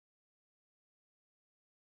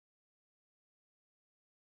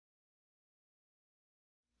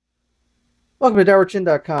Welcome to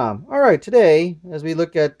DowerChin.com. All right, today, as we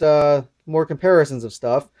look at more comparisons of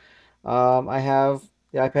stuff, I have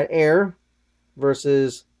the iPad Air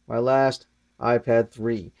versus my last iPad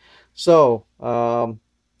 3. So,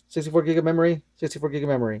 64 gig of memory, 64 gig of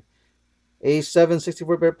memory. A7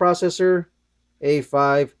 64-bit processor,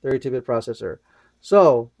 A5 32-bit processor.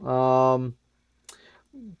 So,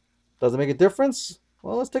 does it make a difference?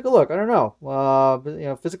 Well, let's take a look. I don't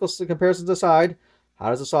know. Physical comparisons aside, how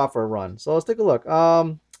does the software run? So let's take a look. I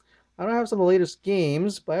don't have some of the latest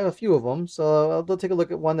games, but I have a few of them. So I'll take a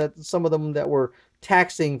look at some of them that were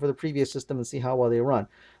taxing for the previous system and see how well they run.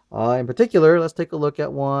 In particular, let's take a look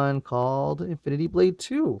at one called Infinity Blade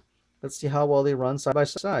 2. Let's see how well they run side by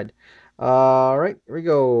side. All right, here we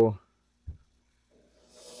go.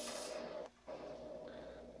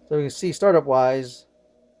 So we can see startup-wise,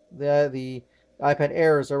 the iPad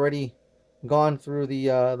Air has already gone through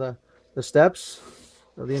the steps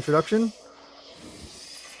of the introduction.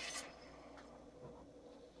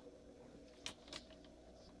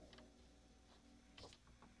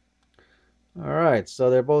 All right, so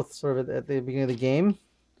they're both sort of at the beginning of the game.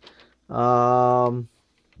 I'm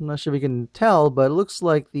not sure if we can tell, but it looks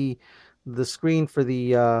like the screen for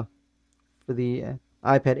the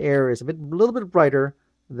iPad Air is a little bit brighter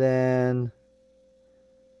than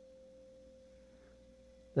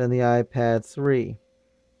the iPad 3.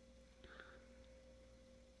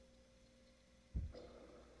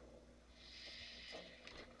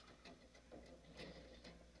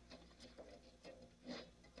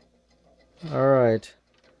 All right,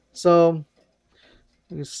 so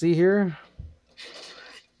you can see here.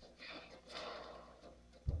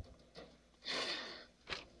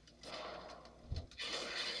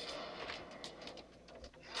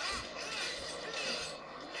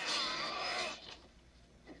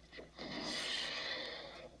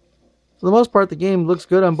 For the most part, the game looks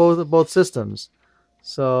good on both systems.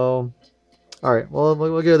 So, all right, well,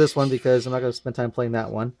 we'll give this one because I'm not going to spend time playing that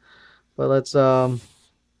one. But let's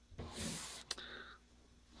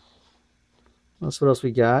what else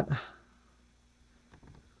we got?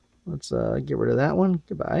 Let's get rid of that one.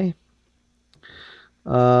 Goodbye.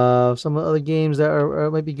 Some other games that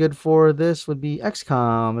might be good for this would be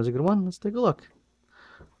XCOM is a good one. Let's take a look.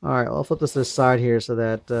 All right, well, I'll flip this to the side here so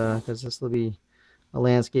that because this will be a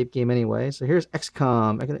landscape game anyway. So here's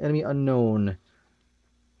XCOM Enemy Unknown.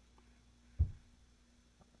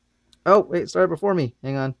 Oh, wait, it started before me.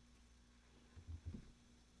 Hang on.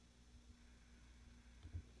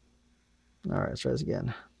 All right, let's try this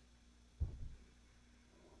again.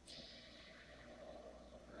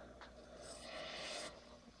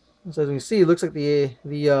 So as we can see, it looks like the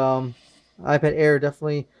iPad Air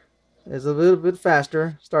definitely is a little bit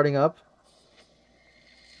faster starting up.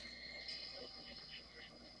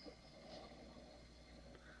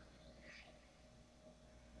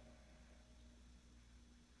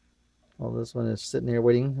 Well, this one is sitting there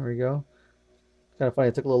waiting. There we go. Kind of funny.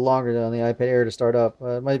 It took a little longer on the iPad Air to start up.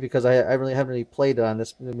 It might be because I haven't really played it on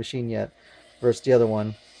this machine yet versus the other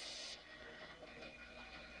one.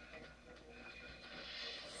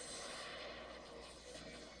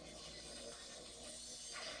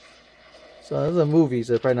 So this is a movie,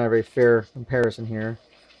 so it's probably not a very fair comparison here.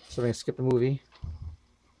 So I'm going to skip the movie.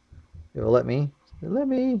 It will let me. Let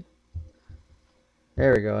me.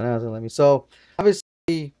 There we go. Now it's going to let me. So obviously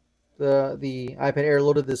the iPad Air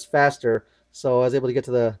loaded this faster, so I was able to get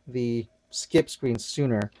to the skip screen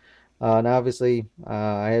sooner. Now obviously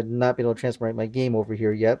I had not been able to transfer my game over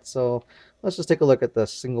here yet, so let's just take a look at the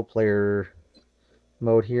single player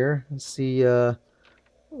mode here and see what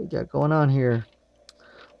we got going on here.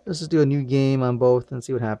 Let's just do a new game on both and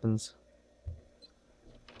see what happens.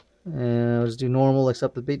 And I'll just do normal,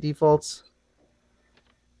 accept the defaults.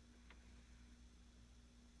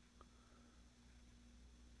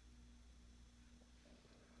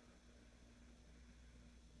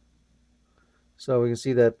 So we can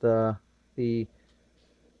see that the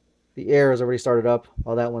Air has already started up,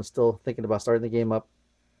 while that one's still thinking about starting the game up.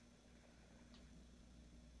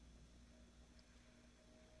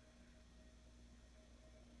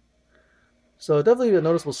 So definitely a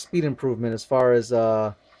noticeable speed improvement as far as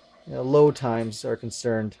load times are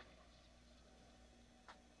concerned.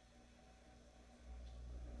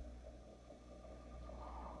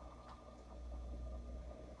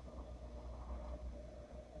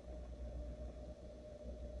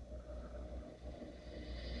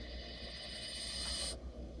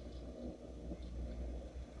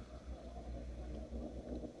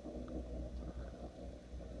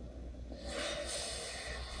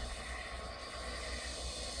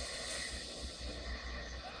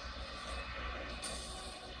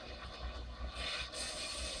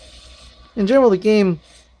 in general, the game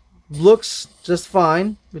looks just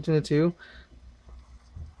fine between the two.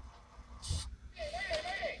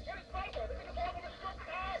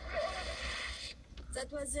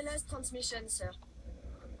 That was the last transmission, sir.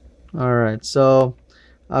 All right, so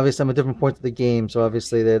obviously I'm at different points of the game, so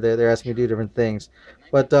obviously they're asking me to do different things,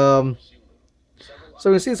 but so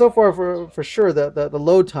we can see so far for sure that the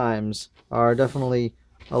load times are definitely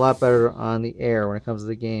a lot better on the air when it comes to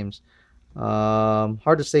the games.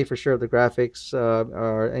 Hard to say for sure if the graphics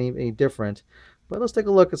are any different, but let's take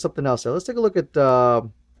a look at something else here. Let's take a look at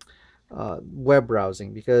web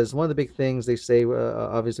browsing, because one of the big things they say,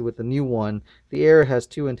 obviously with the new one, the Air has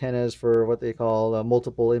two antennas for what they call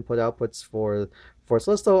multiple input outputs for.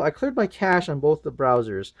 So I cleared my cache on both the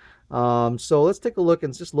browsers. So let's take a look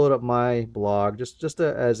and just load up my blog just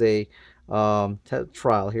as a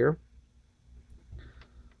trial here.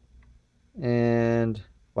 And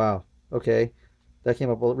wow, okay, that came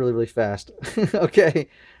up really fast. Okay,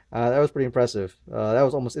 that was pretty impressive. That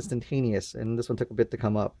was almost instantaneous, and this one took a bit to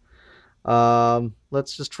come up.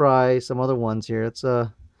 Let's just try some other ones here. It's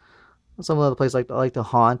some other place I like to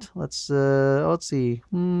haunt. Let's see.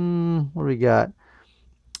 What do we got?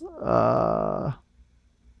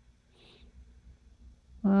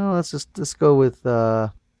 Well, let's go with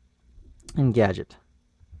Engadget.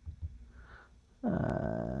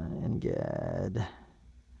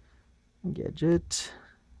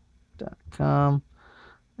 Engadget.com.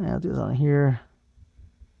 I'll do this on here.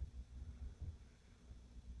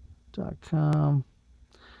 .com.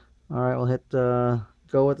 All right, we'll hit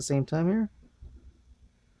go at the same time here.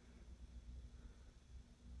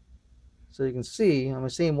 So you can see on the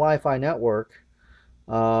same Wi-Fi network.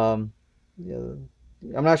 Yeah,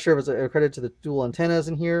 I'm not sure if it's a credit to the dual antennas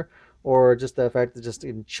in here or just the fact that just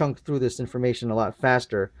chunk through this information a lot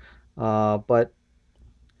faster. But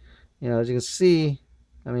you know, as you can see,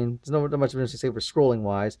 I mean, there's not much of to say for scrolling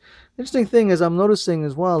wise. The interesting thing is I'm noticing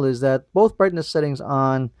as well is that both brightness settings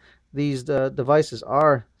on these devices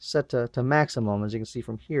are set to maximum, as you can see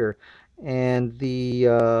from here, and the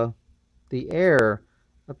Air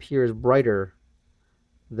appears brighter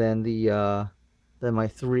than than my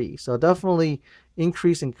 3. So definitely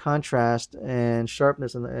increase in contrast and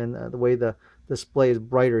sharpness, and the way the display is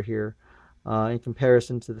brighter here in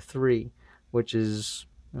comparison to the 3, which is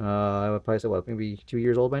I would probably say what, maybe 2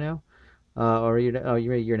 years old by now, or you're a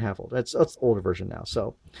year and a half old. That's older version now.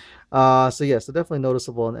 So so yes, so definitely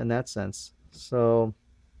noticeable in that sense. So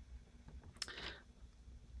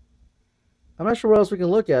I'm not sure what else we can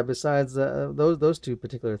look at besides those two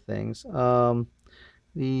particular things.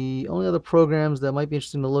 The only other programs that might be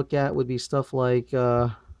interesting to look at would be stuff like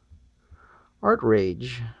ArtRage.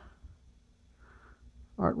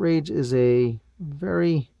 ArtRage is a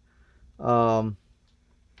very CPU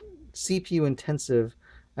intensive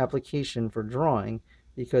application for drawing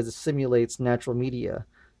because it simulates natural media.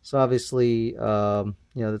 So obviously, you know,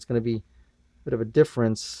 there's going to be a bit of a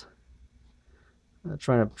difference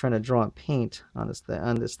trying to draw and paint on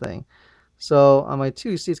this thing. So on my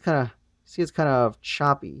 2, you see it's kind of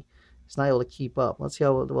choppy. It's not able to keep up. Let's see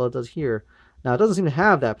how well it does here. Now it doesn't seem to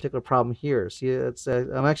have that particular problem here. See, it's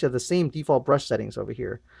I'm actually at the same default brush settings over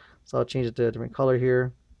here. So I'll change it to a different color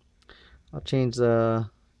here. I'll change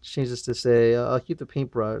this to say I'll keep the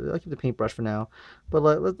paintbrush. I'll keep the paintbrush for now. But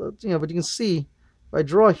you know, but you can see if I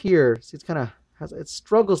draw here, see it's kind of it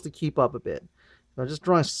struggles to keep up a bit. I'm just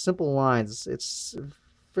drawing simple lines. It's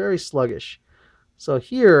very sluggish. So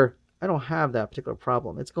here I don't have that particular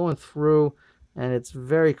problem. It's going through and it's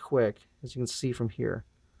very quick, as you can see from here.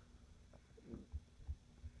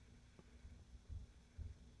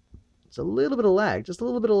 It's a little bit of lag, just a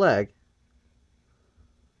little bit of lag.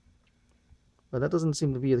 But that doesn't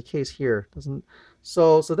seem to be the case here.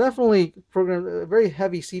 So definitely very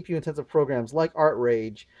heavy CPU intensive programs like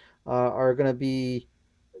ArtRage are going to be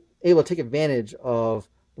able to take advantage of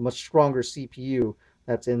the much stronger CPU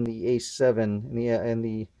that's in the A7 and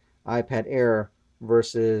the iPad Air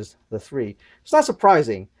versus the 3. It's not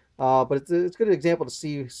surprising, but it's a good example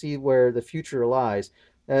to see where the future lies.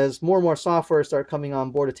 As more and more software start coming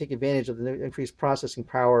on board to take advantage of the increased processing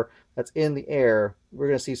power that's in the Air, we're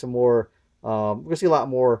going to see some more. We're going to see a lot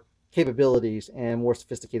more capabilities and more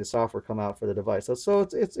sophisticated software come out for the device. So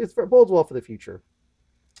it bodes well for the future.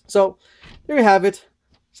 So there you have it.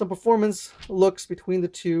 Some performance looks between the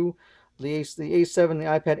two, the A7, the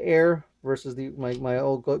iPad Air versus my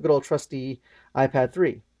good old trusty iPad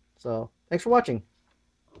 3. So thanks for watching.